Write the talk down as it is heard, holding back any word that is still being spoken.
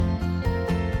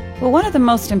Well, one of the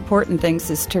most important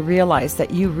things is to realize that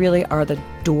you really are the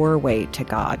doorway to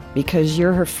God, because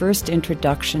you're her first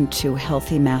introduction to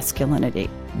healthy masculinity.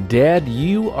 Dad,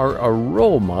 you are a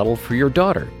role model for your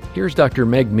daughter. Here's Dr.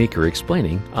 Meg Meeker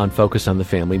explaining on Focus on the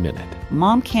Family Minute.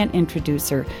 Mom can't introduce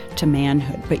her to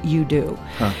manhood, but you do.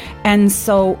 And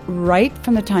so right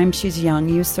from the time she's young,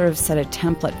 you sort of set a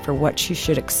template for what she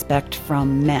should expect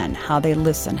from men, how they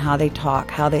listen, how they talk,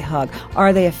 how they hug.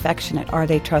 Are they affectionate? Are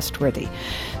they trustworthy?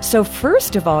 So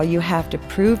first of all, you have to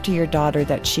prove to your daughter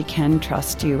that she can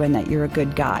trust you and that you're a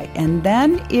good guy. And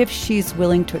then if she's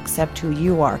willing to accept who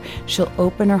you are, she'll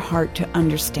open her heart to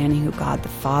understanding who God the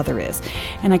Father is.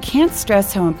 And I can't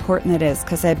stress how important it is,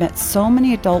 because I've met so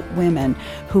many adult women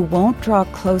who won't draw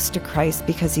close to Christ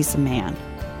because he's a man.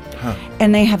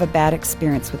 And they have a bad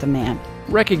experience with a man.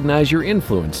 Recognize your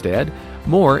influence, Dad.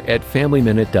 More at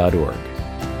FamilyMinute.org.